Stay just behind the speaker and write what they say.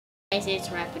Guys,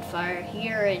 it's Rapid Fire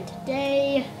here, and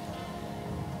today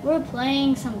we're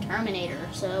playing some Terminator.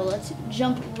 So let's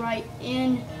jump right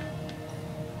in.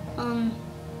 I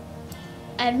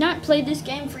have not played this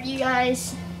game for you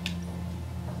guys.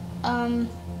 I've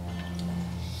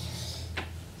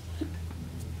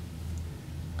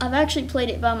actually played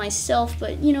it by myself,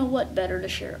 but you know what? Better to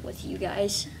share it with you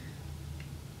guys.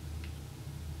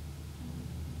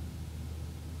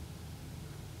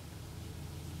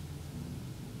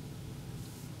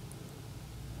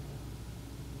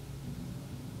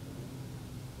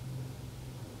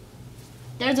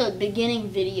 There's a beginning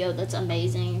video that's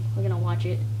amazing. We're gonna watch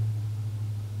it.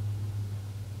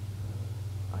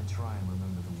 I try and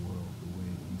remember the world the way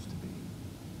it used to be,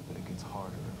 but it gets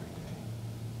harder every day.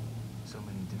 So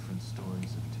many different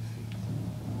stories of defeat.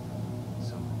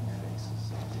 So many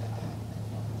faces of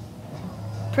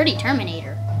death. Pretty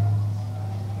Terminator.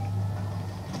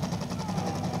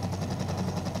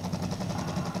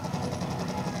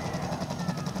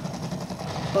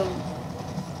 Boom.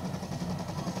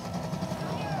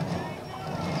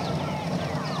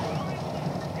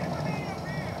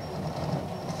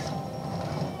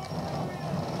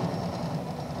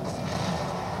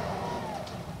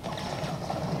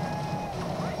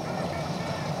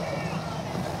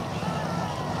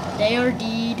 They are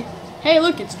deed. Hey,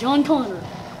 look, it's John Connor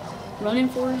running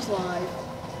for his life.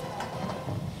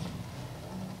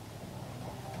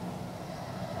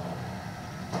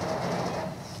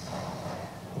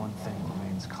 One thing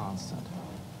remains constant.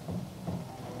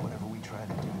 Whatever we try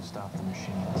to do to stop the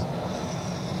machines,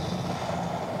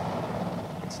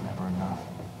 it's never enough.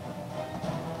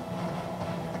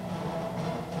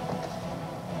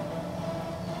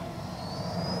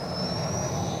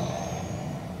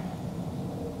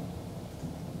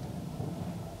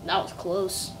 That was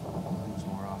close. We lose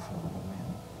more often than we win,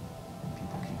 and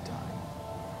people keep dying.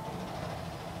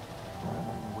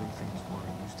 Remembering the way things were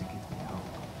used to give me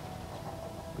hope.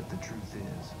 But the truth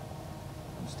is,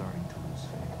 I'm starting to lose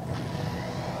faith.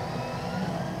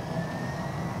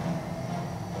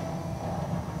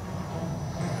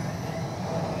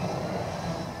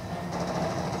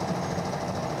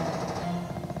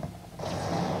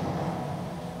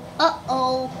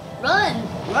 Uh-oh. Run!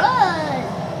 Run!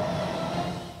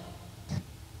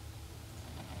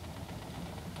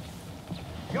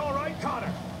 You all right,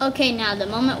 Connor? Okay, now the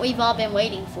moment we've all been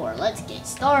waiting for. Let's get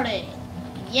started.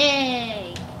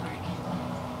 Yay!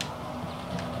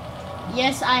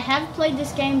 Yes, I have played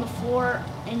this game before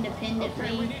independently.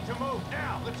 Okay, we need to move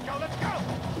now. Let's go, let's go!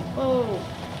 Oh,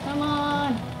 come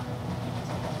on.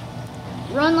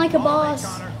 Run like a boss.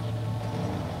 Connor.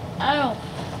 Ow.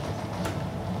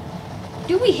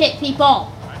 Do we hit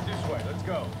people? Right this way, let's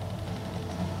go.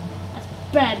 That's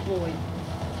bad boy.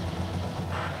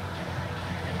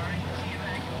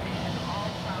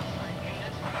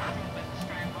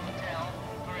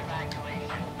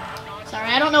 Sorry,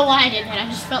 I don't know why I did that. I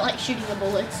just felt like shooting a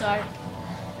bullet, sorry.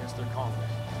 Guess they're calling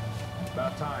it.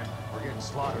 About time. We're getting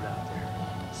slaughtered out there.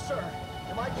 Sir,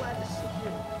 am I glad to see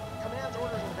you? Command's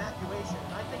orders an evacuation,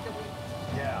 and I think that we...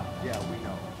 Yeah, we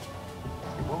know.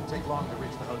 It won't take long to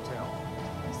reach the hotel.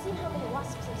 You seen how many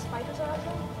wasps and spiders are out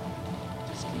there?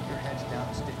 Just keep your heads down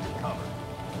and stick to cover.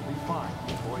 You'll be fine.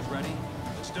 Boys ready?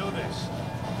 Let's do this.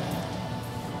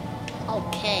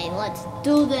 Okay, let's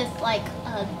do this like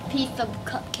a piece of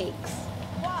cupcakes.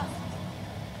 Wasps!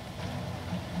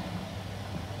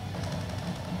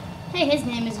 Hey, his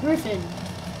name is Griffin.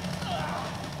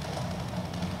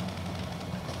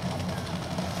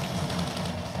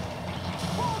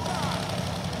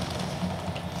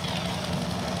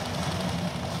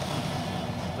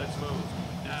 Let's move.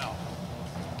 Now.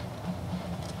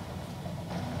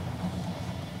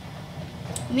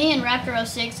 Me and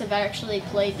Raptor06 have actually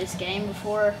played this game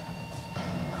before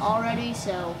already,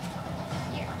 so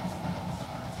yeah.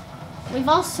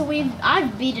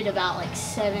 I've beat it about like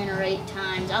 7 or 8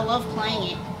 times. I love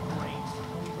playing it.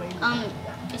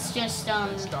 It's just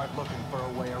Start looking for a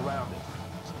way around it.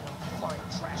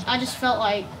 I just felt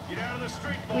like Get out of the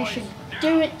street, boys. we should Now.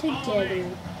 do it Follow together.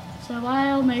 me. So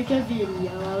I'll make a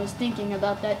video. I was thinking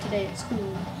about that today at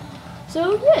school.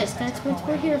 So yes, that's what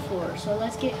we're here for. So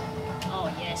let's get... Oh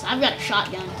yes, I've got a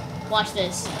shotgun. Watch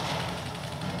this.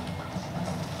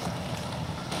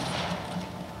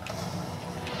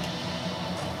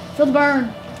 Feel the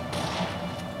burn.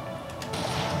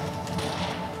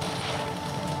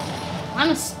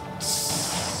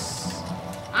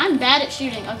 I'm bad at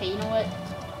shooting. Okay, you know what?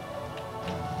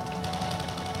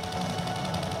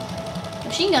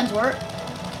 Machine guns work.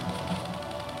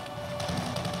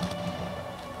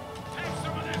 Have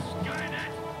some of this,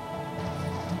 Skynet.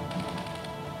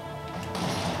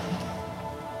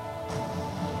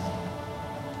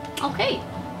 Okay.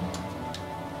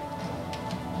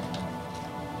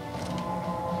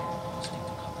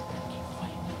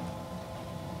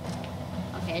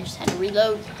 Okay, I just had to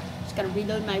reload. Just gotta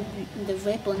reload the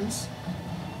weapons.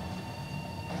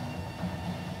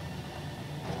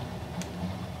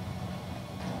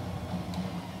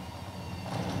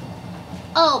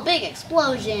 Oh, big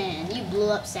explosion! You blew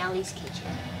up Sally's kitchen.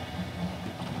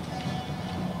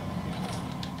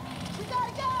 We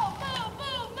gotta go! Move,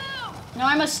 move, move! Now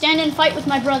I must stand and fight with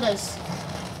my brothers.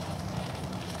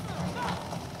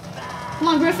 Come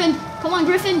on, Griffin! Come on,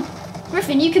 Griffin!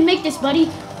 Griffin, you can make this, buddy.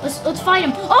 Let's fight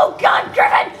him. Oh God,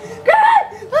 Griffin!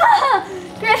 Griffin! Ah!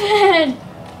 Griffin!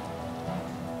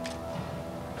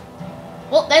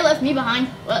 Well, they left me behind.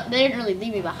 Well, they didn't really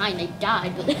leave me behind. They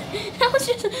died, but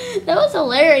that was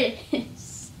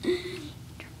hilarious.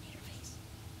 Terminator face.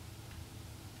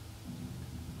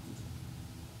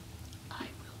 I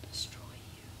will destroy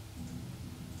you.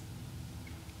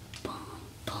 Boom,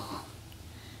 boom,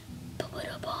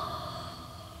 ba-ba-da-ba.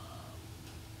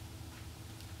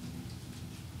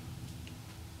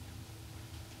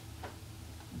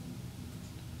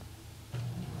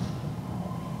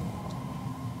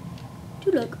 To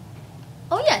look.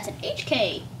 Oh yeah, it's an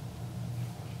HK.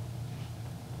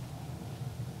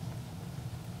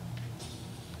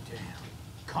 Damn.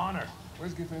 Connor!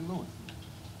 Where's Giffen and Lewis?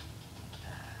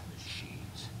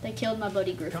 Machines. They killed my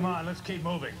buddy Griffin. Come on, let's keep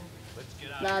moving. Let's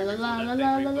get out La of la here la before la that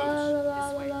la thing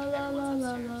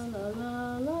la reboots. la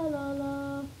la la la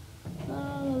la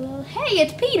la. Hey,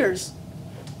 it's Peters.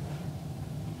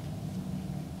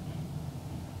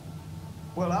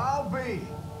 Well, I'll be.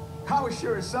 I was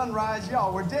sure at sunrise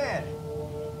y'all were dead.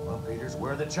 Well, Peters,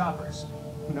 where are the choppers?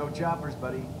 No choppers,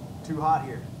 buddy. Too hot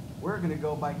here. We're gonna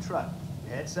go by truck.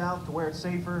 Head south to where it's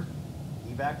safer.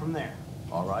 Evac from there.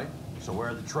 All right, so where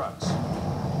are the trucks?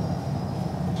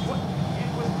 What?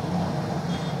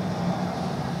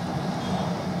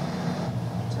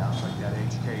 Sounds like that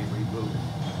HK rebooted.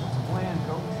 What's the plan,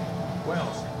 Coach?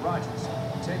 Wells, Rogers,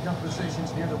 take up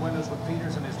positions near the windows with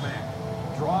Peters and his man.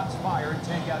 Draw its fire and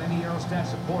take out any aerostat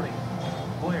supporting it.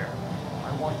 Blair,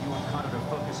 I want you and Connor to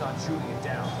focus on shooting it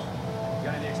down.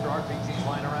 Got any extra RPGs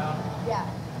lying around? Yeah.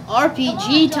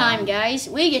 RPG time, guys.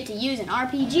 We get to use an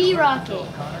RPG rocket. Go,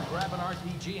 Connor, grab an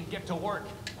RPG and get to work.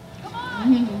 Come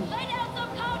on! Lay down some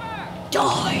cover!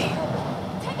 Die!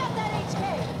 Take out that HK!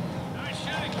 Nice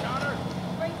shooting, Connor.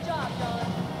 Great job, Don.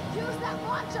 Use that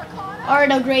launcher, Connor!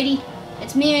 Alright, O'Grady.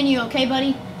 It's me and you, okay,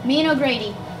 buddy? Me and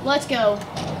O'Grady. Let's go.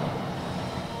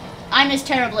 I missed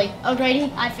terribly.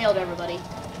 O'Grady, I failed everybody.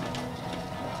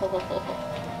 Ho, ho, ho, ho.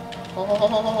 Ho, ho, ho,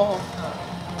 ho, ho, ho.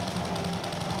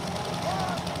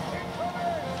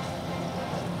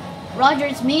 Roger,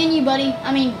 it's me and you, buddy.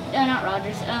 I mean, not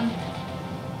Rogers.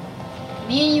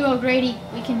 Me and you, O'Grady.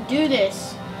 We can do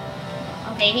this.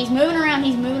 Okay, he's moving around.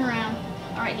 He's moving around.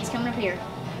 All right, he's coming up here.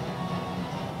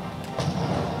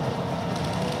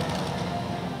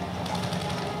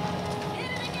 Hit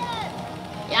it again!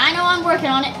 Yeah, I know. I'm working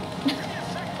on it.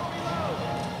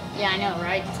 Yeah, I know,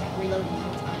 right? It's like reloading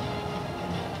all the time.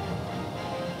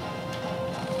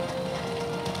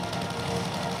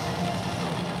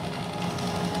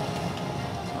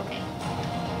 Okay.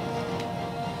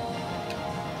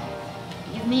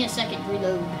 Give me a second to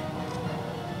reload.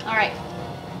 Alright.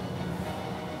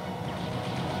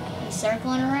 He's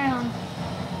circling around.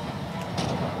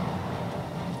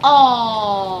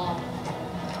 Oh.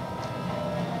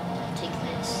 Take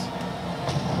this.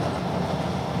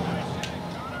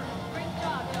 Great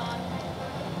job, Don.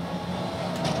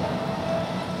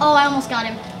 Oh, I almost got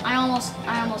him. I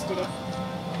almost did it.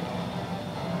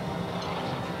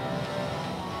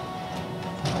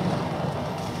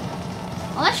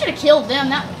 Well, that should have killed them.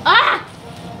 That ah!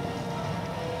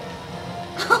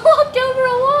 I walked over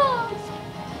a wasp.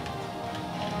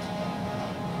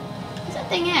 Where's that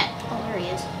thing at? Oh, there he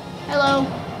is. Hello.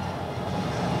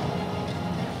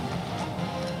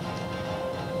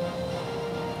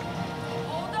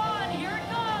 Hold on, here it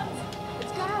comes!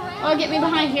 It's gonna ram. Oh, get me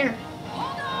behind here.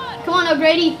 Hold on! Come on,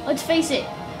 O'Grady. Let's face it.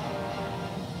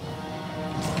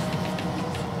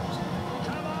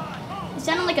 It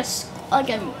sounded like a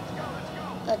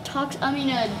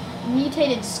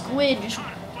mutated squid. Just...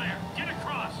 Blair, get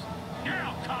across.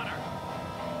 Now, Connor.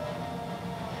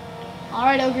 All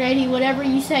right, O'Grady. Whatever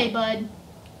you say, bud.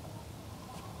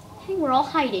 Hey, we're all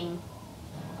hiding.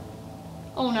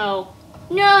 Oh no.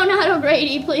 No, not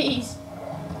O'Grady, please.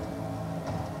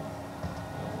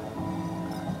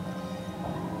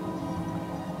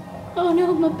 Oh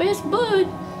no, my best bud.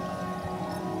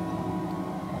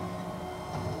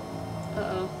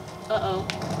 Uh-oh. Uh-oh.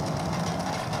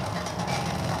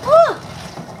 Ah!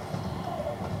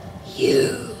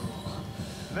 You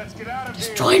Let's get out of here.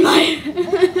 destroyed my...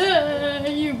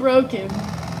 You broke him.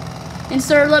 And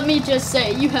sir, let me just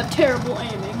say, you have terrible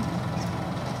aiming.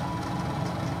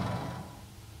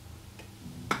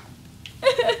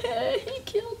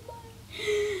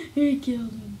 He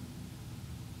killed him.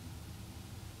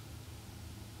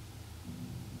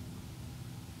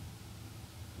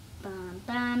 Bam,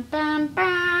 bam, bam,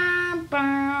 bam,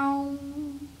 bam.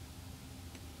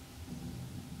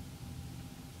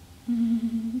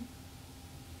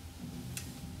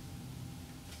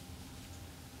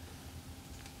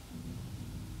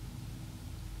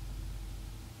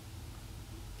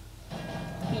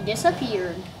 He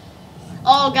disappeared.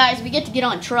 Oh, guys, we get to get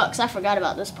on trucks. I forgot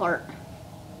about this part.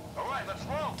 All right, let's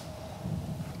roll.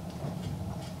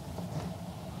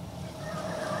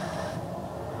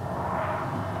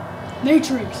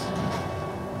 Matrix.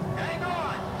 Hang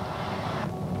on.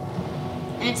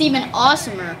 And it's even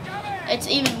awesomer. It's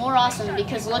even more awesome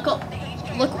because look,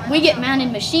 we get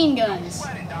mounted machine guns.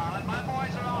 Sweaty, darling. My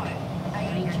boys are on it.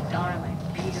 Darling,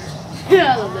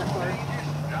 I love that part.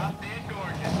 Drop dead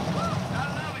gorgeous. I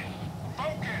love it.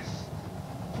 Focus.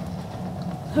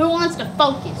 Who wants to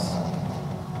focus?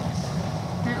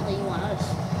 Apparently you want us.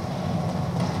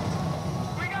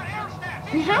 We got air snaps.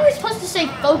 I mean, how are we supposed to stay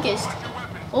focused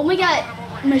when we got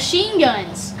machine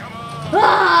guns?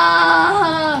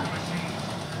 Ah!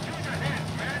 Use your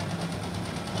hands, man.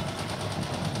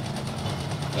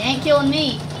 They ain't killing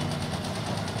me.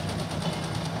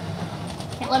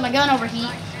 Can't let my gun overheat.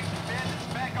 Night shooting bandits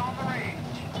back on the range.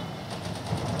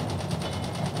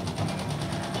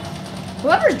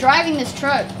 Whoever's driving this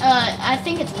truck, I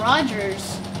think it's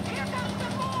Rogers. Here comes the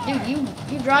boy. Dude,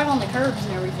 you drive on the curbs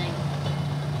and everything.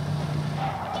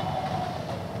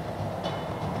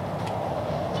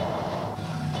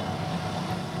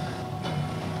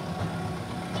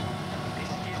 This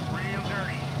is getting real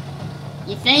dirty.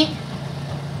 You think?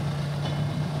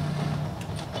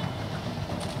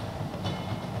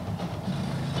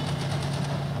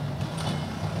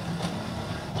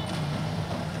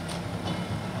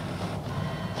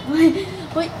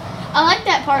 But I like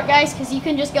that part, guys, because you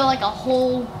can just go like a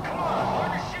whole Come on,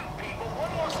 learn to shoot, people. One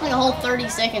more like a whole 30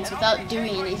 seconds without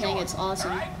doing anything. It's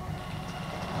awesome.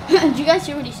 Did you guys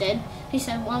hear what he said? He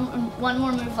said one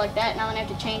more move like that, and I'm gonna have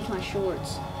to change my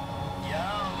shorts. Yo,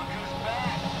 look who's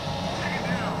back. Take it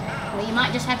down now. Well, you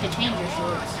might just have to change your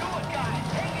shorts. Do it, guys.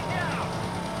 Take it down.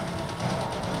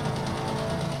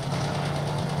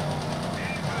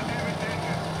 Aim for the damage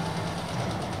engine.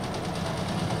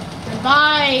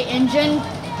 Goodbye, engine.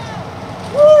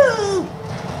 Woo!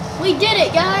 We did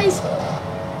it, guys.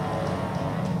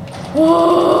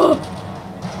 Whoa!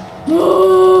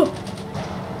 Whoa!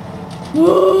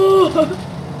 Whoa!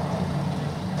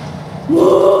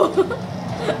 Whoa!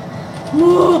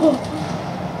 Whoa!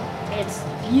 It's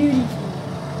beautiful.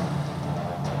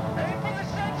 Aim for the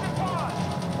sensor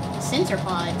pod. Sensor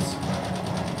pods.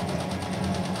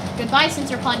 Goodbye,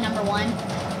 sensor pod number 1. Damn,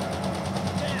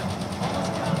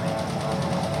 almost got me.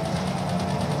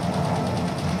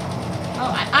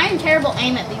 Oh, I am terrible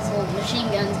aim at these little machine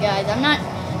guns, guys.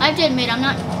 I have to admit, I'm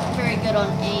not very good on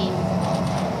aim.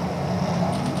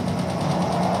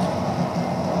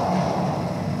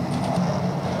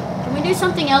 Can we do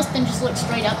something else than just look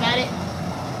straight up at it?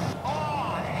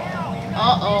 Oh, hell yeah.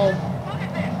 Uh-oh. Look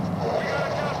at this. We gotta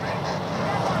jump it.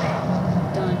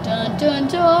 Dun, dun, dun,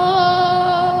 dun.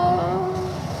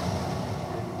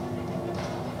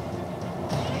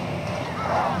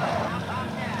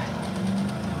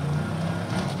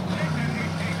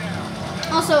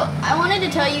 Also, I wanted to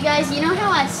tell you guys, you know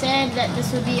how I said that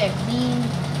this would be a clean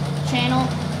channel?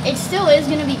 It still is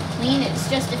going to be clean. It's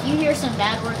just if you hear some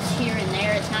bad words here and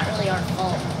there, it's not really our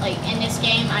fault. Like, in this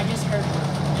game, I just heard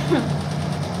one.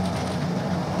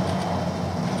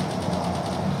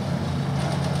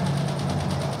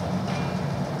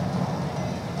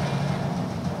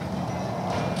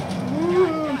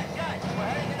 Guys, we're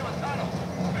heading into a tunnel.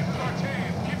 This is our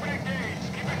chance. Keep it engaged.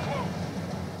 Keep it close.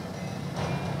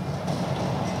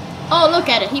 Oh, look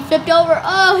at it. He flipped over.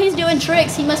 Oh, he's doing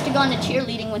tricks. He must have gone to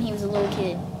cheerleading when he was a little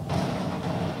kid.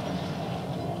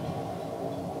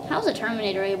 How's a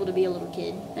Terminator able to be a little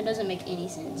kid? That doesn't make any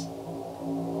sense.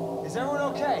 Is everyone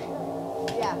okay?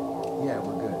 Yeah. Yeah,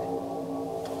 we're good.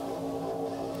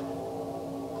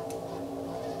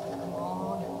 Come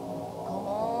on. Come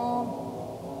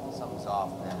on. Something's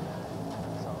off, man.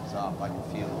 Something's off. I can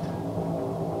feel it.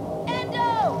 Endo!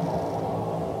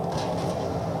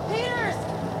 Peters!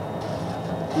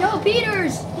 No,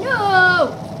 Peters!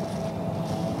 No!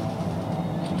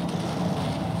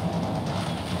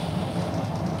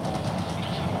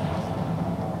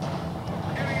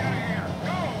 We're getting out of here.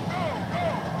 Go, go.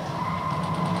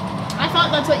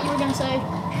 thought that's what you were gonna say. Here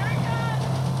it comes!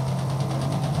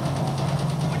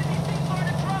 When do these things learn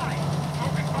to try?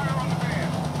 Focus fire on the van.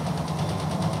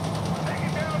 Take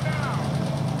it down now.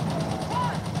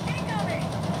 One! Incoming!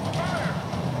 Fire!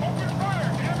 Open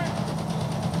fire, damn it!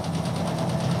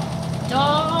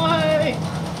 Die!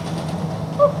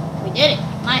 Whew, we did it.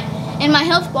 And my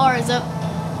health bar is up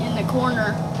in the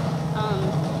corner.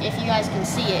 If you guys can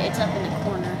see it, it's up in the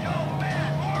corner. Yo,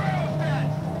 man! More arrows, man!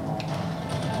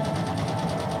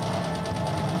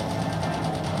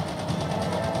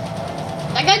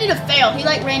 That guy did a fail. He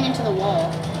like ran into the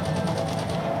wall.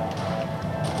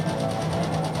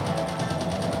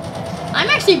 I'm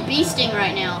actually beasting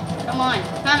right now. Come on,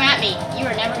 come at me. You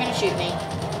are never gonna shoot me.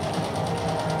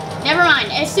 Never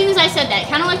mind. As soon as I said that,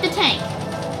 kind of like the tank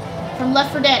from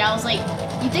Left 4 Dead, I was like,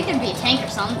 you think there'd be a tank or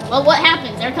something? Well, what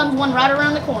happens? There comes one right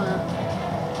around the corner.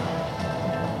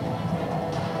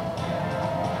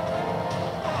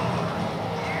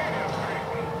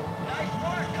 Nice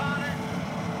work, Connor!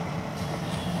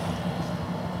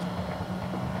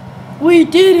 We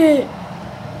did it!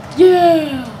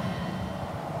 Yeah!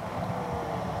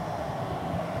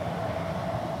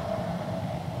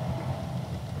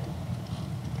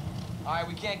 Alright,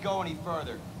 we can't go any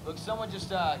further. Look, someone just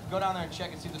go down there and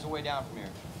check and see if there's a way down from here.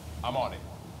 I'm on it.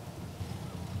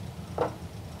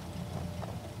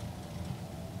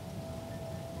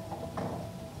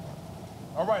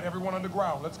 All right, everyone on the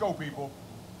ground. Let's go, people.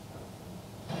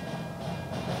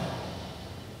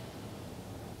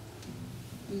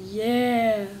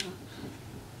 Yeah.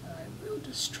 I will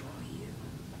destroy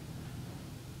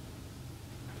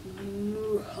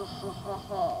you. Ha ha ha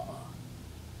ha.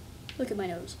 Look at my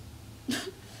nose.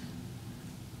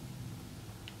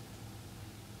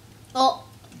 Oh,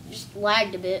 just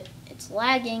lagged a bit. It's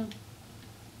lagging.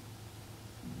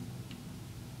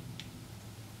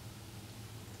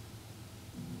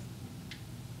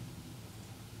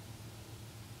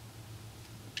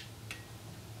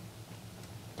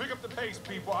 Pick up the pace,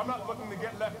 people. I'm not looking to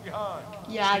get left behind.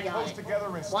 Yeah, I Stay got close it. together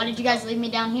and Why stick did you guys leave me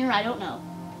down here? I don't know.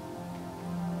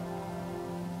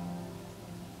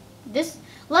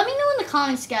 Let me know in the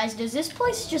comments, guys. Does this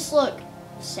place just look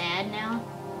sad now?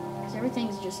 Because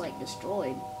everything's just like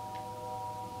destroyed.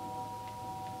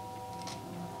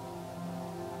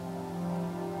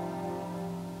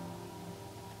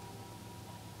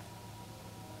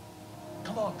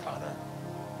 Come on, Connor.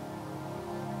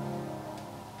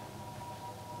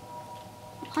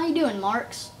 How you doing,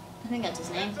 Marks? I think that's his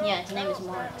name. Yeah, his name is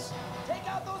Marks. Take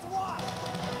out those wasps!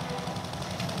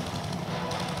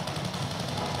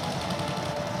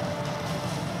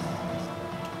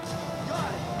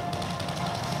 Got it!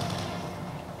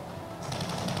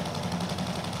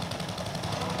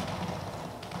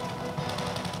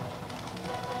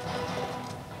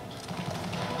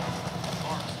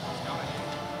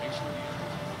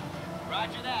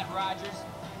 Roger that, Rogers.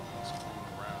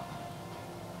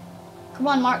 Come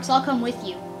on, Marks. I'll come with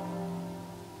you.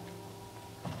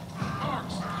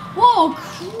 Marks, Whoa!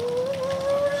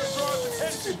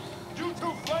 attention. You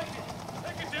two flank it.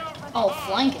 Take it down from Oh, behind.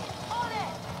 flank it. On it!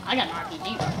 I got an RPG.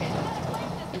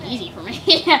 Okay. Easy for me.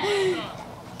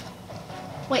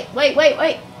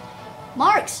 Wait.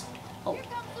 Marks! Oh. Here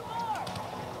comes some more!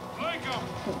 Flank 'em.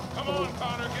 Come on,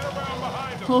 Connor. Get around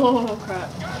behind them. Oh, crap.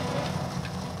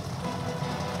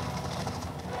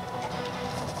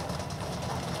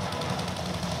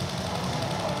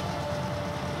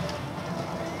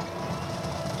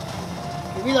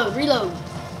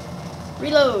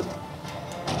 Reload.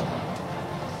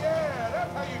 Yeah,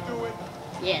 that's how you do it.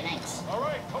 Yeah, thanks. All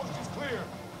right, coast is clear.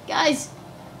 Guys,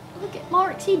 look at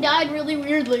Marks. He died really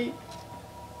weirdly.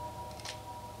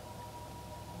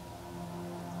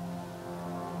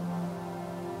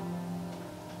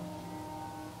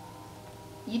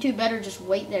 You two better just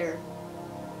wait there.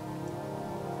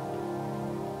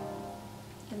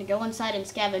 Gonna go inside and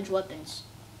scavenge weapons.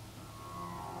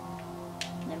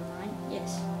 Never mind.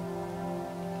 Yes.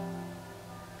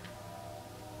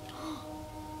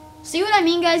 See what I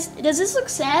mean, guys? Does this look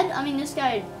sad? I mean, this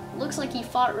guy looks like he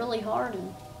fought really hard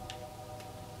and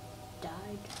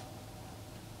died.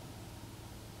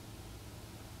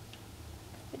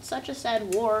 It's such a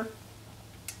sad war.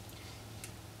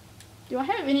 Do I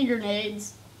have any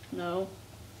grenades? No.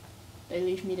 They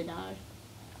leave me to die.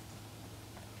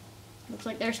 Looks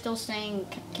like they're still staying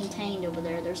contained over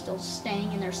there. They're still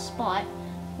staying in their spot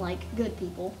like good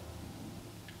people.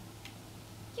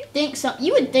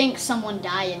 You would think someone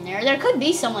died in there. There could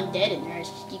be someone dead in there. It's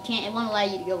just, it won't allow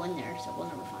you to go in there, so we'll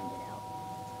never find it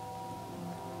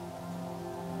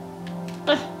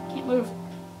out. Ugh, can't move.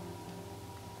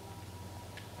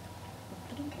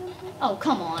 Oh,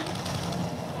 come on.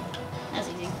 That's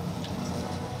easy.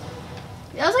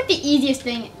 That was like the easiest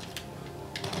thing.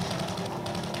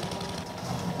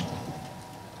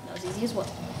 That was easy as well.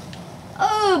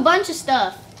 Oh, a bunch of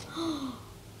stuff.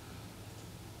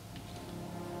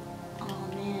 Oh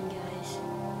man, guys.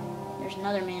 There's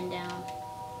another man down.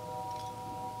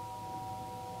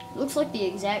 Looks like the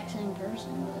exact same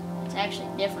person, but it's actually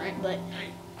different, but...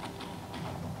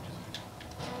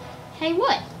 Hey,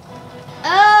 what?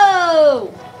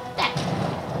 Oh! That.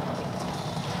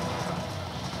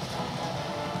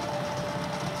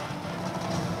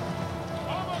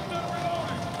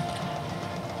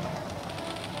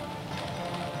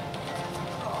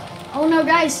 Oh no,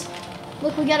 guys!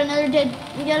 Look, we got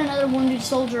another wounded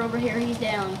soldier over here. He's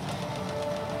down.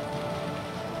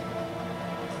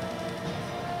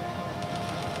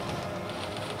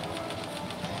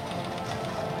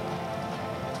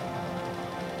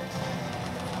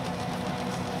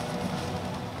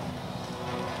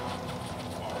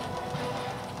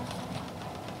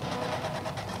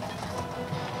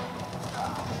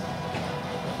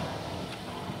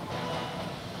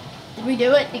 Did we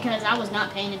do it? Because I was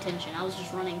not paying attention. I was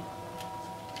just running.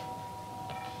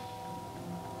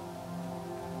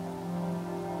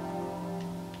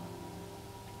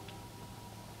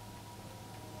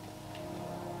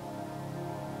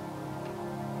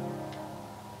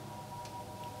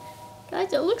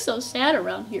 Guys, it looks so sad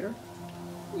around here.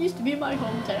 It used to be my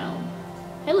hometown.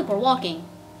 Hey, look, we're walking.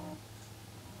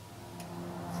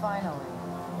 Finally.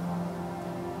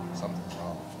 Something's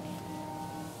wrong.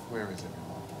 Where is everyone?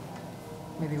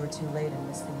 Maybe we're too late and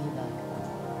missed the evac.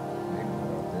 Maybe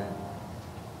they're all dead.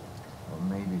 Or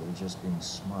maybe they're just being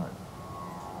smart.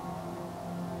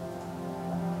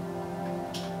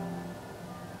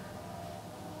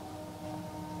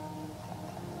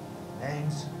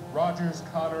 Names? Rogers,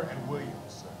 Connor, and Williams,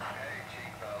 sir. Hey,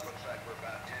 Chief, looks like we're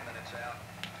about 10 minutes out.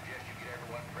 Suggest you get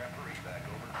everyone prepped for evac,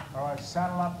 over. All right,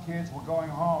 saddle up, kids. We're going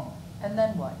home. And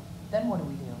then what? Then what do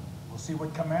we do? We'll see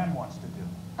what command wants to do.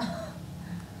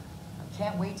 I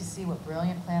can't wait to see what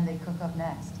brilliant plan they cook up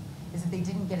next. As if they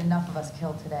didn't get enough of us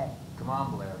killed today. Come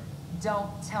on, Blair. Don't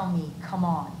tell me, come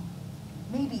on.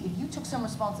 Maybe if you took some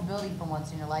responsibility for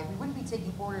once in your life, we wouldn't be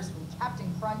taking orders from Captain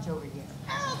Crunch over here.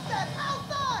 Outside!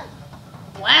 Outside!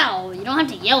 Wow, you don't have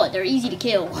to yell it. They're easy to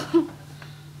kill.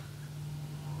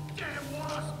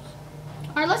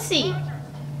 Alright, let's see.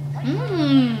 Maybe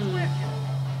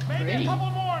Pretty. a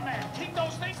couple more, man. Keep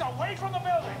those things away from the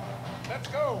building. Let's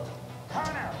go.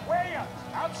 Connor, Williams,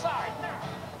 outside now.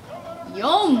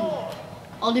 Yum.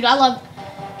 Oh, dude, I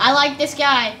like this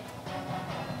guy.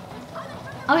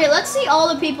 Okay, let's see all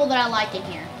the people that I like in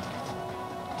here.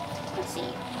 Let's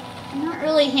see. Not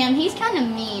really him. He's kind of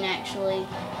mean, actually.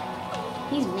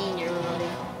 He's mean to everybody.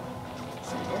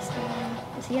 See this guy?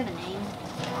 Does he have a name?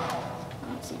 I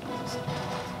don't see this.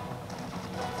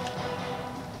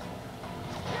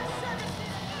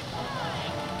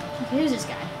 Okay, who's this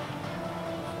guy?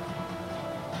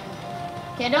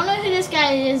 Okay, I don't know who this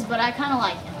guy is, but I kind of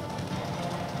like him.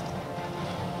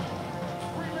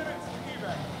 3 minutes to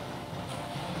evac.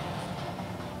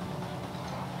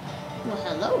 Well,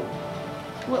 hello.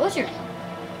 What's your name?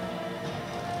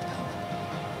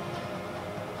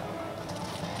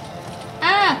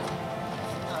 Ah!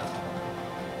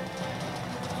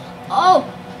 Oh!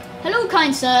 Hello,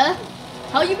 kind sir.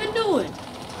 How you been doing?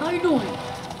 How you doing?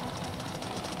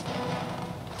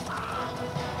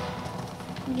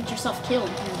 You get yourself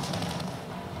killed.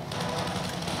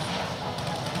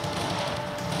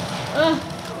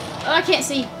 I can't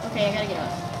see. Okay, I gotta get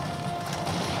up.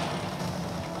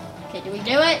 Okay, do we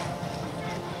do it?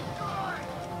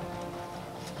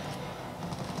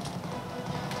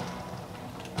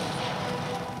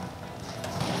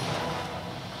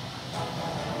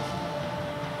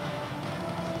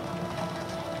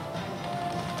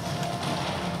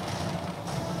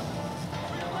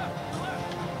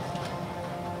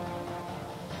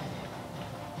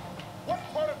 What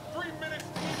part of 3 minutes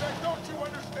to evac don't you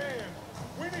understand?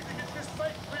 We need to get this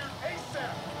site cleared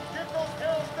ASAP. Get those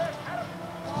arrows back out of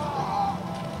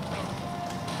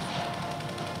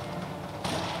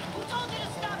Who told you to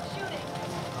stop shooting?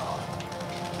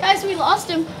 Guys, we lost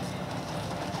him.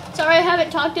 Sorry, I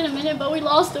haven't talked in a minute, but we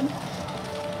lost him.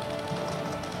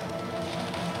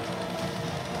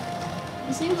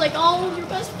 It seems like all of your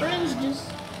best friends just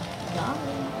died.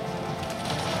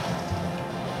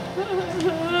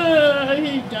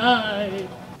 He died.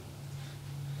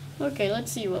 Okay,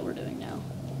 let's see what we're doing now.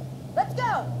 Let's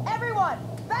go! Everyone!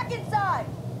 Back inside!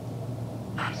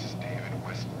 This is David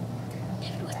Whistler.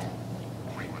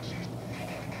 Frequencies.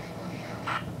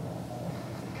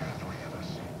 There are 3 of us.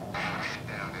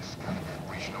 Down is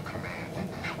regional command.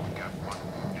 We've got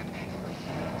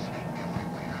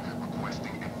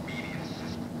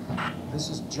This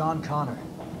is John Connor.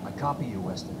 I copy you,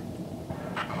 Weston.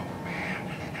 Oh, man.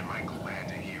 Am I glad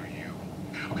to hear you.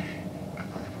 Okay. I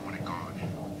thought everyone had gone.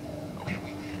 Okay,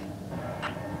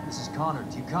 This is Connor.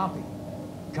 Do you copy?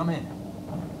 Come in.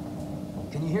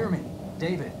 Can you hear me?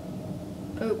 David.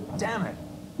 Oh. Damn it.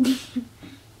 Look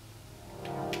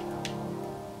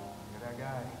at that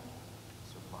guy.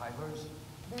 Survivors?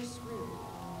 They're screwed.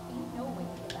 Ain't no way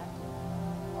to get back to them.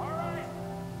 All right.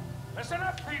 Listen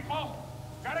up, people.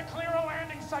 Gotta clear a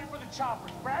landing site for the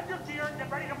choppers. Grab your gear and get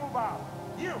ready to move out.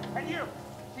 You and you.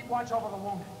 Keep watch over the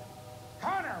wounded.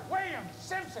 Connor, Williams,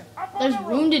 Simpson, up on There's the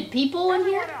roof. wounded people in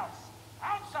Everyone here? else,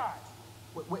 outside.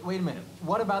 Wait a minute.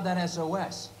 What about that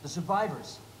SOS? The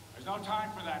survivors? There's no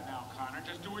time for that now, Connor.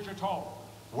 Just do what you're told.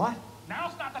 What?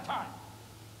 Now's not the time.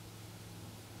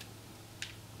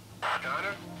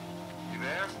 Connor? You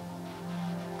there?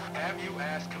 Have you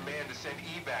asked Command to send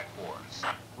evac for us?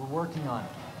 We're working on it.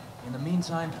 In the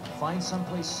meantime, find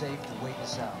someplace safe to wait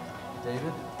us out.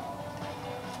 David?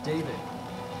 David.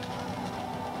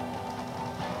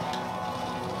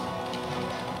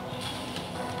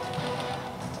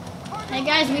 Hey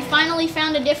guys, we finally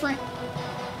found a different...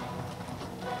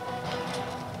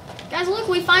 Guys, look,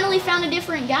 we finally found a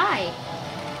different guy.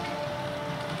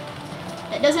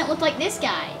 That doesn't look like this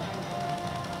guy.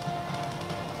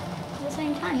 At the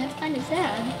same time, that's kind of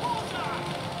sad.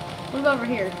 What about over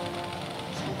here?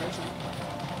 Same person.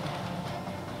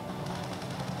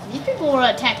 These people were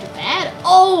attacked bad.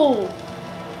 Oh!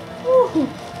 Whew.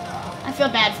 I feel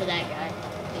bad for that guy,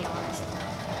 to be honest.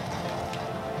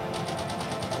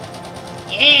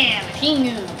 Yeah, machine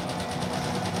gun.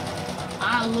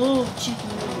 I love chicken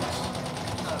nuggets.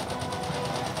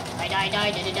 Die,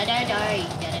 die, die, die, die, die, die,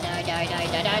 die, die, die, die,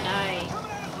 die, die, die.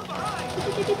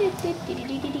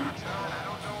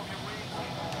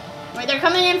 Wait, they're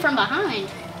coming in from behind.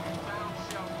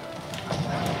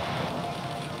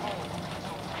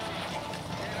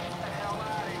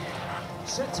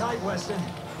 Sit tight, Weston.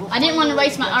 I didn't want to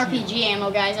waste my RPG ammo,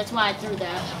 guys. That's why I threw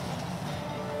that.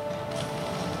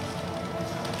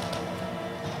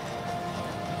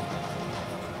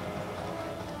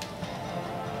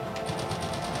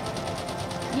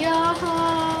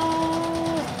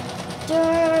 Yahoo!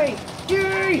 Die!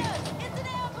 Die! It's an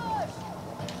ambush!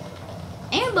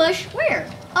 Ambush? Where?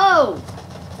 Oh!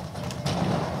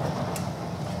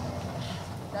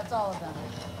 That's all of them.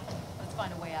 Let's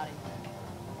find a way out of here.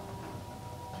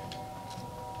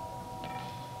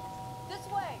 This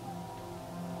way!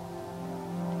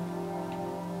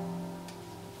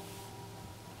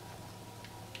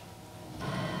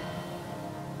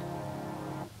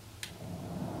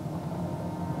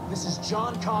 This is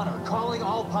John Connor calling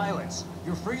all pilots.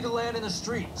 You're free to land in the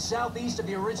street, southeast of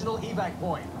the original evac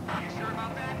point. You sure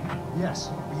about that? Yes,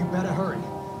 but you better hurry.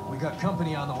 We got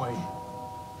company on the way.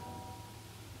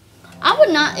 I would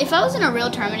not, if I was in a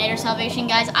real Terminator Salvation,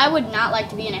 guys, I would not like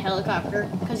to be in a helicopter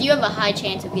because you have a high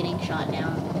chance of getting shot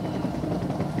down.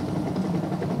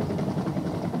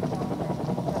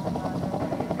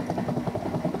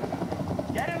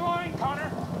 Get in line, Connor.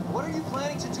 What are you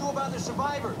planning to do about the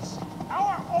survivors?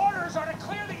 Our orders are to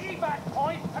clear the evac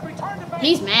point and return to base.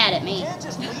 He's mad at You me. can't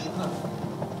just leave them.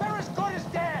 They're as good as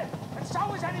dead, and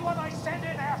so is anyone I send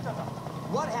in after them.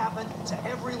 What happened to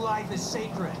every life is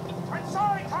sacred? I'm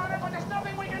sorry, Connor, but there's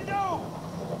nothing we can do.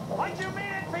 Like you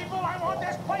mean it, people, I want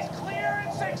this place clear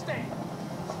in 60.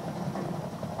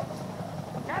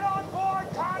 Get on board,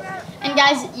 Connor. And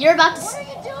guys, you're about to. What are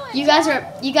you doing?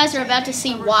 You guys are about to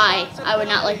see why I would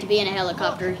not like to be in a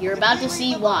helicopter. You're about to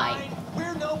see why.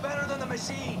 We're no better than the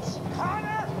machines.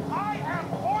 Connor, I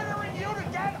am ordering you to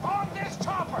get on this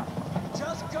chopper.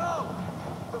 Just go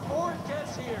before it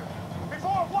gets here.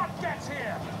 Before what gets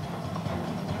here?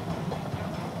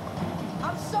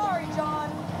 I'm sorry,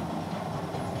 John.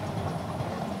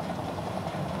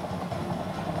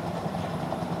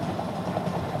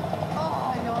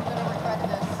 Oh, I know I'm gonna regret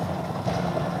this.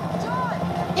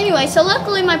 John! Anyway, so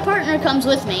luckily my partner comes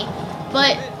with me,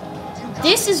 but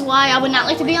this is why I would not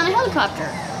like to be on a helicopter.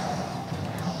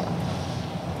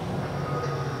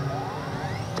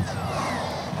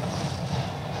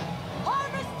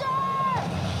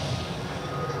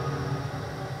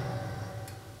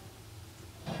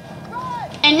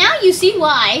 And now you see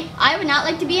why I would not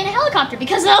like to be in a helicopter,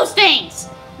 because of those things.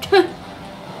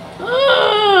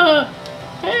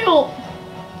 Help.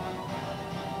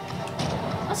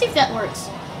 Let's see if that works.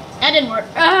 That didn't work.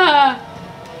 Are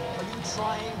you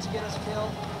trying to get us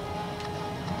killed?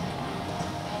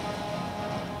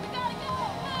 We gotta go!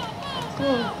 Move, move,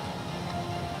 Whoa. move!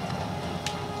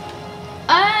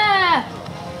 Ah!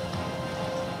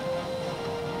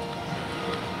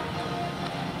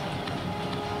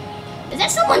 that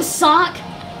someone's sock?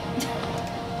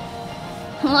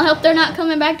 Well, I hope they're not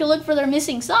coming back to look for their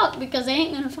missing sock because they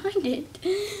ain't gonna find it.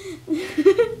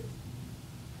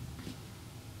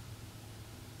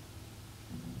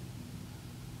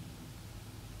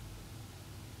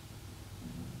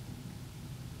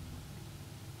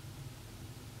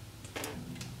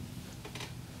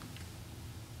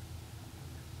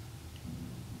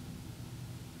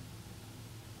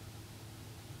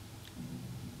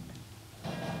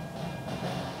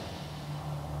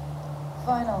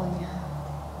 Finally.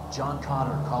 John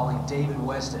Connor calling David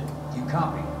Weston. You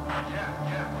copy?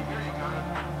 Yeah, we hear you,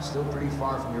 Connor. Still pretty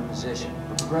far from your position.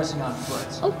 We're progressing on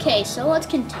foot. Okay, so let's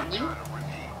continue. Connor,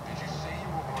 repeat. Did you say you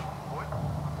were on foot?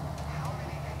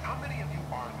 How many of you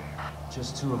are there?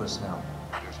 Just 2 of us now.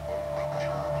 There's only 2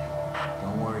 of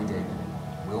Don't worry, David.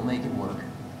 We'll make it work.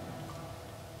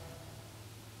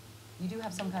 You do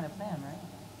have some kind of plan, right?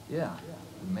 Yeah.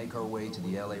 We make our way to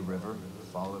the LA River,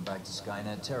 follow it back to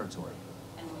Skynet territory.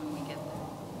 And when we get there.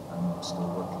 I'm still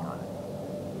working on it.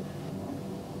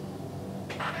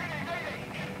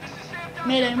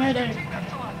 Mayday, mayday.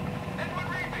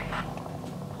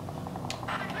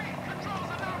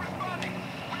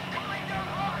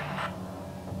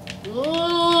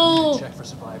 Ooh. Check for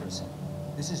survivors.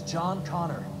 This is John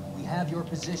Connor. We have your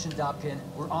position, Dobkin.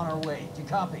 We're on our way. You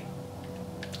copy?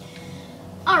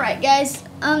 Alright guys,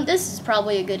 this is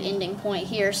probably a good ending point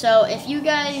here. So if you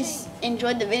guys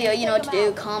enjoyed the video, you know what to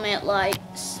do. Comment, like,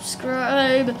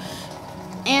 subscribe,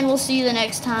 and we'll see you the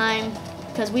next time.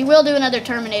 Because we will do another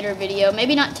Terminator video.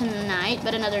 Maybe not tonight,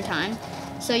 but another time.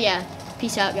 So yeah,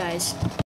 peace out guys.